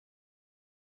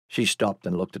She stopped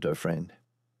and looked at her friend.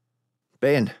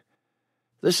 Ben,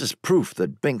 this is proof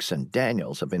that Binks and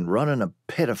Daniels have been running a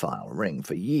pedophile ring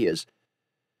for years.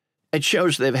 It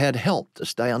shows they've had help to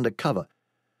stay undercover.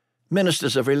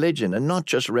 Ministers of religion, and not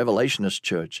just Revelationist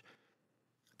church.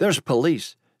 There's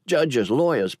police, judges,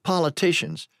 lawyers,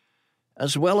 politicians,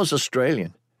 as well as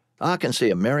Australian. I can see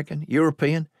American,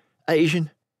 European,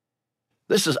 Asian.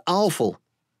 This is awful.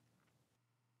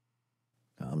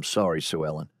 I'm sorry, Sue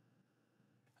Ellen.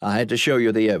 I had to show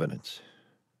you the evidence.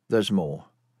 There's more.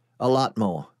 A lot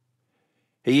more.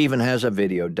 He even has a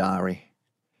video diary.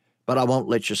 But I won't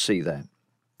let you see that.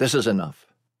 This is enough.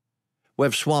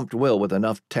 We've swamped Will with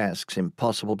enough tasks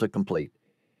impossible to complete.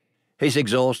 He's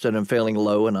exhausted and feeling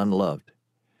low and unloved.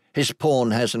 His porn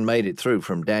hasn't made it through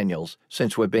from Daniels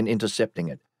since we've been intercepting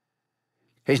it.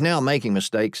 He's now making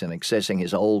mistakes and accessing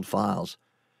his old files.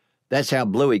 That's how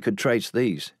Bluey could trace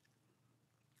these.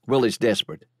 Will is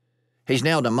desperate. He's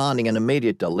now demanding an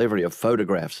immediate delivery of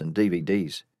photographs and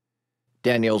DVDs.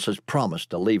 Daniels has promised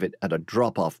to leave it at a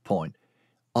drop-off point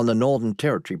on the Northern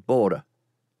Territory border.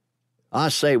 I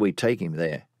say we take him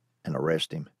there and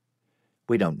arrest him.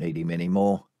 We don't need him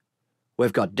anymore.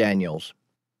 We've got Daniels.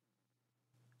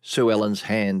 Sue Ellen's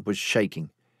hand was shaking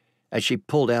as she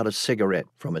pulled out a cigarette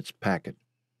from its packet.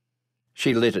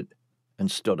 She lit it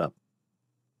and stood up.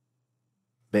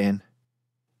 Ben,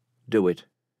 do it.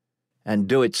 And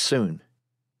do it soon.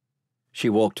 She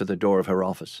walked to the door of her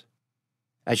office.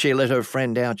 As she let her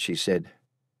friend out, she said,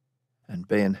 "And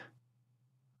Ben,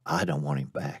 I don't want him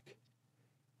back.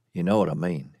 You know what I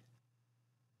mean."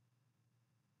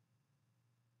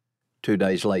 2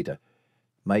 days later,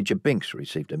 Major Binks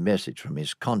received a message from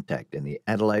his contact in the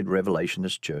Adelaide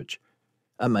Revelationist Church,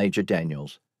 a Major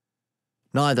Daniels.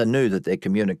 Neither knew that their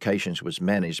communications was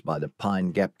managed by the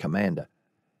Pine Gap commander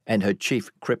and her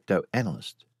chief crypto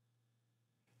analyst.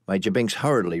 Major Binks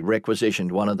hurriedly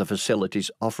requisitioned one of the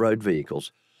facility's off-road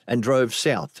vehicles and drove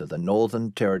south to the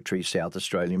Northern Territory South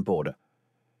Australian border.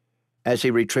 As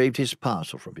he retrieved his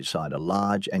parcel from beside a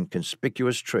large and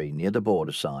conspicuous tree near the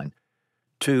border sign,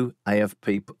 2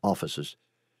 AFP officers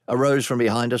arose from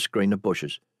behind a screen of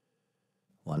bushes.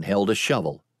 One held a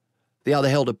shovel, the other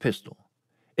held a pistol.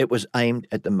 It was aimed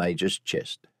at the Major's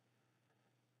chest.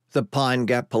 The Pine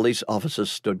Gap police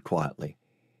officers stood quietly,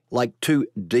 like 2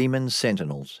 demon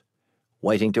sentinels,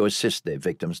 waiting to assist their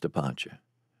victim's departure.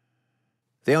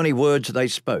 The only words they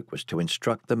spoke was to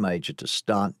instruct the Major to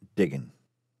start digging.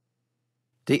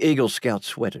 The Eagle Scout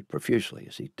sweated profusely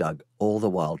as he dug, all the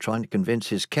while trying to convince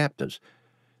his captors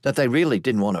that they really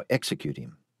didn't want to execute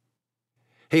him.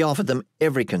 He offered them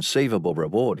every conceivable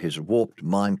reward his warped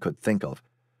mind could think of,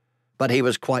 but he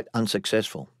was quite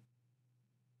unsuccessful.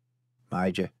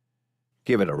 "Major,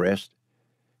 give it a rest.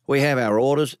 We have our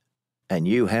orders, and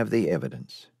you have the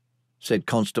evidence," said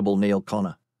Constable Neil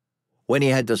Connor. When he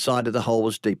had decided the hole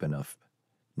was deep enough,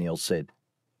 Neil said,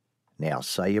 "Now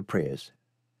say your prayers."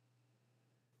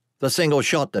 The single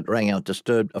shot that rang out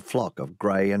disturbed a flock of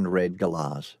grey and red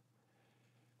galahs.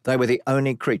 They were the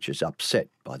only creatures upset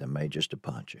by the Major's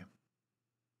departure.